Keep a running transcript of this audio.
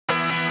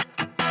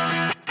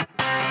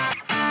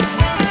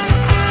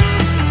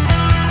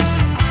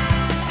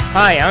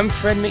Hi, I'm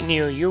Fred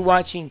McNeil. You're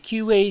watching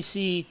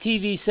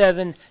QACTV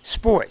 7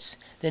 Sports.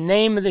 The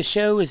name of the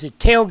show is the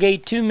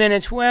Tailgate 2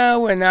 Minutes.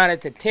 Well, we're not at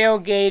the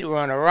tailgate. We're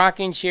on a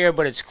rocking chair,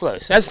 but it's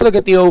close. Let's look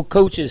at the old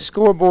coach's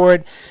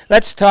scoreboard.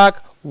 Let's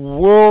talk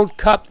World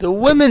Cup, the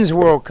Women's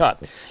World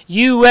Cup.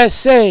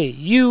 USA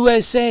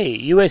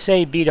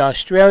beat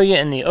Australia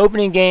in the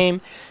opening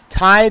game,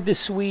 tied the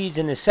Swedes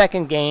in the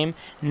second game.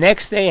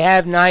 Next they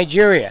have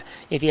Nigeria.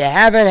 If you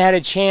haven't had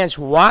a chance,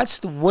 watch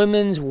the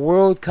Women's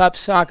World Cup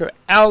soccer.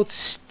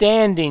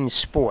 Outstanding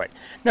sport.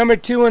 Number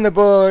 2 on the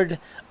board,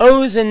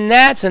 O's and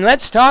Nats, and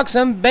let's talk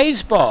some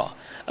baseball.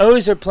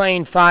 O's are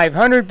playing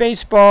 500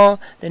 baseball.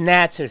 The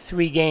Nats are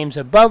 3 games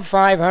above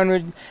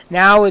 500.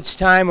 Now it's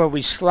time where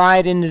we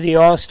slide into the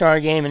All-Star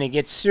game, and it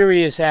gets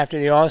serious after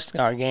the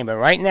All-Star game. But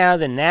right now,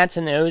 the Nats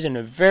and the O's are in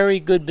a very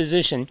good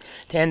position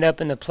to end up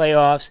in the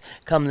playoffs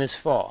come this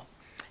fall.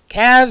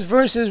 Cavs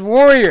versus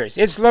Warriors.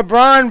 It's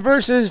LeBron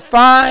versus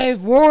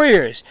 5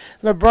 Warriors.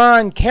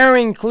 LeBron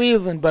carrying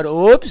Cleveland, but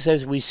oops,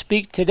 as we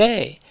speak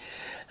today,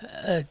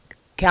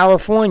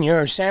 California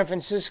or San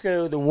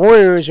Francisco, the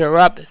Warriors are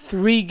up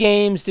 3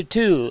 games to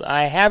 2.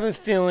 I have a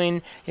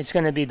feeling it's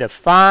going to be the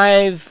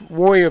 5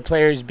 Warrior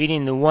players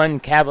beating the 1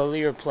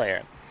 Cavalier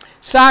player.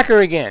 Soccer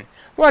again.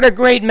 What a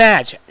great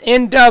match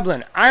in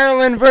Dublin.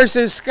 Ireland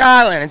versus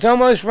Scotland. It's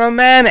almost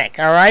romantic,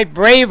 all right?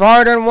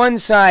 Braveheart on one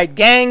side,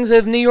 Gangs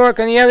of New York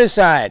on the other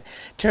side.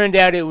 Turned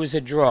out it was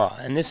a draw,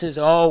 and this is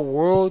all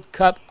World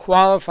Cup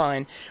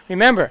qualifying.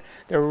 Remember,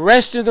 the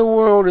rest of the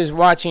world is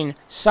watching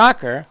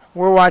soccer.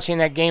 We're watching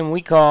that game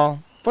we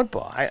call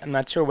football. I'm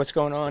not sure what's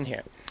going on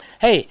here.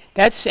 Hey,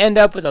 let's end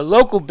up with a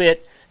local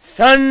bit.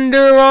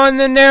 Thunder on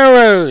the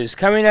Narrows,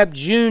 coming up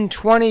June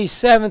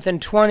 27th and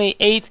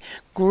 28th.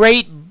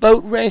 Great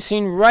boat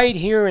racing right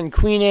here in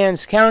Queen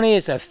Anne's County.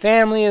 It's a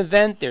family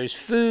event. There's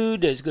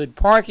food. There's good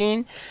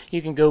parking.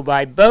 You can go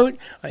by boat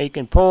or you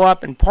can pull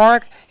up and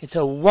park. It's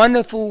a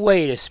wonderful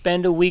way to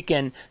spend a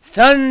weekend.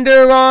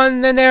 Thunder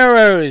on the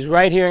Narrows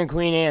right here in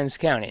Queen Anne's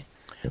County.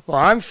 Well,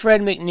 I'm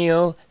Fred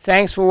McNeil.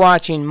 Thanks for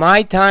watching.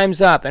 My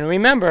time's up. And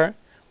remember,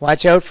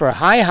 watch out for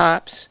high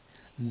hops,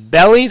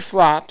 belly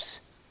flops,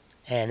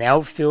 and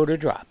outfielder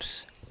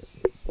drops.